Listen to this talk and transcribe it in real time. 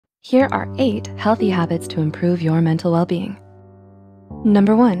Here are 8 healthy habits to improve your mental well-being.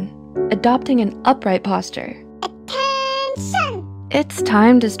 Number 1, adopting an upright posture. Attention! It's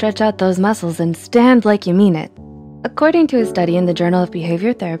time to stretch out those muscles and stand like you mean it. According to a study in the Journal of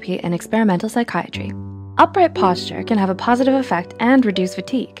Behavior Therapy and Experimental Psychiatry, upright posture can have a positive effect and reduce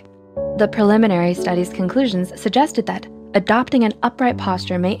fatigue. The preliminary study's conclusions suggested that adopting an upright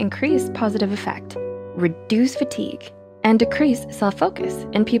posture may increase positive effect, reduce fatigue, and decrease self-focus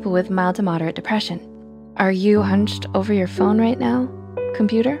in people with mild to moderate depression. Are you hunched over your phone right now,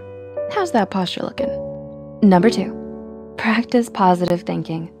 computer? How's that posture looking? Number 2, practice positive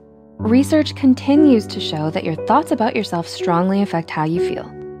thinking. Research continues to show that your thoughts about yourself strongly affect how you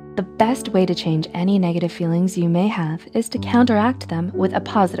feel. The best way to change any negative feelings you may have is to counteract them with a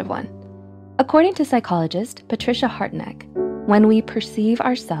positive one. According to psychologist Patricia Hartnett, when we perceive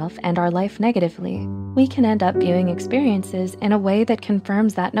ourselves and our life negatively, we can end up viewing experiences in a way that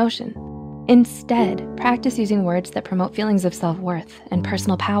confirms that notion. Instead, practice using words that promote feelings of self-worth and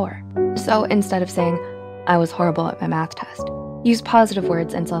personal power. So instead of saying, "I was horrible at my math test," use positive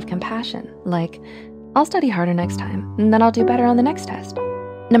words and self-compassion, like, "I'll study harder next time, and then I'll do better on the next test."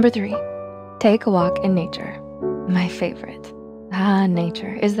 Number 3, take a walk in nature. My favorite.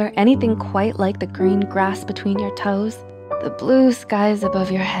 Nature. Is there anything quite like the green grass between your toes? The blue skies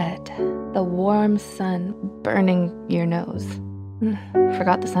above your head, the warm sun burning your nose.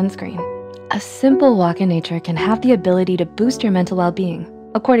 Forgot the sunscreen. A simple walk in nature can have the ability to boost your mental well-being,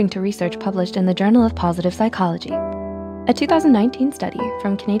 according to research published in the Journal of Positive Psychology. A 2019 study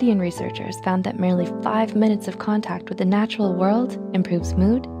from Canadian researchers found that merely 5 minutes of contact with the natural world improves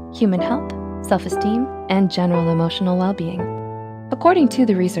mood, human health, self-esteem, and general emotional well-being. According to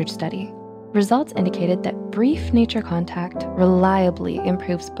the research study, results indicated that brief nature contact reliably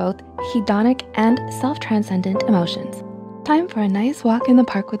improves both hedonic and self-transcendent emotions. Time for a nice walk in the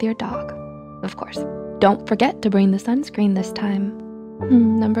park with your dog. Of course, don't forget to bring the sunscreen this time.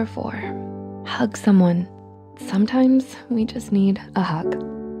 Number 4, hug someone. Sometimes we just need a hug.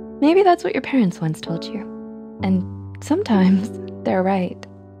 Maybe that's what your parents once told you. And sometimes they're right.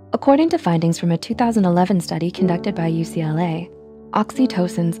 According to findings from a 2011 study conducted by UCLA,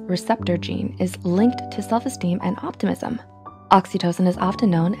 oxytocin's receptor gene is linked to self-esteem and optimism. Oxytocin is often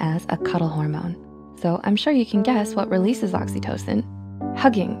known as a cuddle hormone. So I'm sure you can guess what releases oxytocin.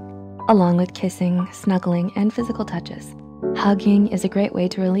 Hugging, along with kissing, snuggling, and physical touches. Hugging is a great way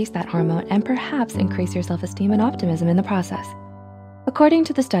to release that hormone and perhaps increase your self-esteem and optimism in the process. According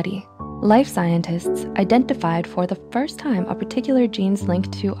to the study, life scientists identified for the first time a particular gene's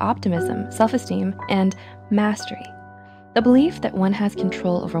linked to optimism, self-esteem, and mastery. The belief that one has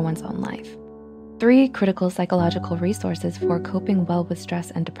control over one's own life. 3 critical psychological resources for coping well with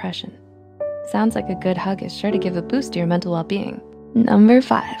stress and depression. Sounds like a good hug is sure to give a boost to your mental well-being. Number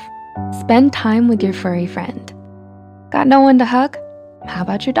 5, spend time with your furry friend. Got no one to hug? How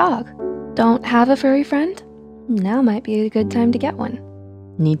about your dog? Don't have a furry friend? Now might be a good time to get one.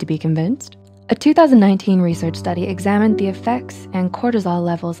 Need to be convinced? A 2019 research study examined the effects and cortisol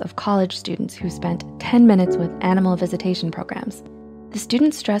levels of college students who spent 10 minutes with animal visitation programs. The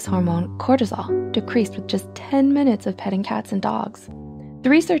students' stress hormone, cortisol, decreased with just 10 minutes of petting cats and dogs. The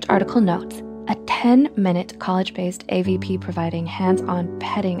research article notes, a 10-minute college-based AVP providing hands-on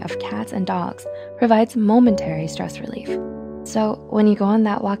petting of cats and dogs provides momentary stress relief. So when you go on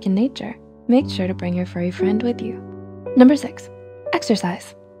that walk in nature, make sure to bring your furry friend with you. Number 6,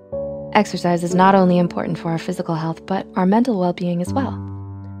 exercise. Exercise is not only important for our physical health, but our mental well-being as well.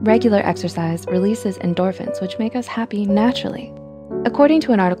 Regular exercise releases endorphins, which make us happy naturally. According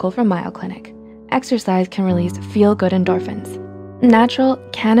to an article from Mayo Clinic, exercise can release feel-good endorphins, natural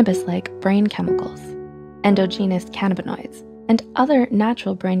cannabis-like brain chemicals, endogenous cannabinoids, and other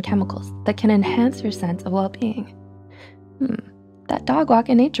natural brain chemicals that can enhance your sense of well-being. That dog walk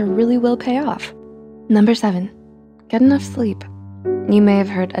in nature really will pay off. Number 7, get enough sleep. You may have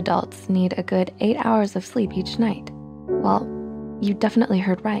heard adults need a good 8 hours of sleep each night. Well, you definitely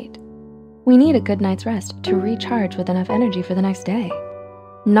heard right. We need a good night's rest to recharge with enough energy for the next day.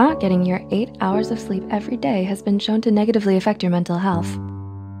 Not getting your 8 hours of sleep every day has been shown to negatively affect your mental health.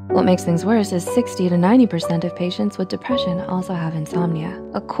 What makes things worse is 60 to 90% of patients with depression also have insomnia,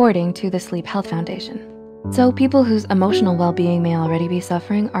 according to the Sleep Health Foundation. So people whose emotional well-being may already be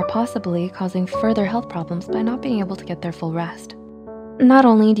suffering are possibly causing further health problems by not being able to get their full rest. Not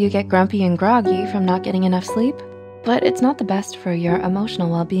only do you get grumpy and groggy from not getting enough sleep, but it's not the best for your emotional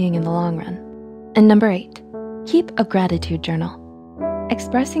well-being in the long run. And number 8, keep a gratitude journal.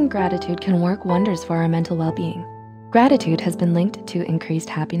 Expressing gratitude can work wonders for our mental well-being. Gratitude has been linked to increased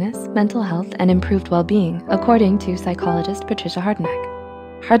happiness, mental health, and improved well-being, according to psychologist Patricia Hartnett.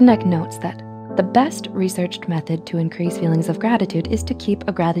 Hardneck notes that the best researched method to increase feelings of gratitude is to keep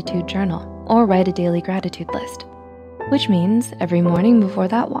a gratitude journal or write a daily gratitude list, which means every morning before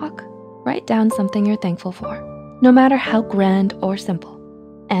that walk, write down something you're thankful for, no matter how grand or simple.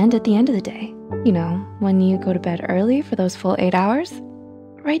 And at the end of the day, when you go to bed early for those full 8 hours,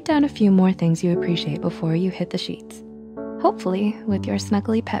 write down a few more things you appreciate before you hit the sheets, hopefully with your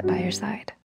snuggly pet by your side.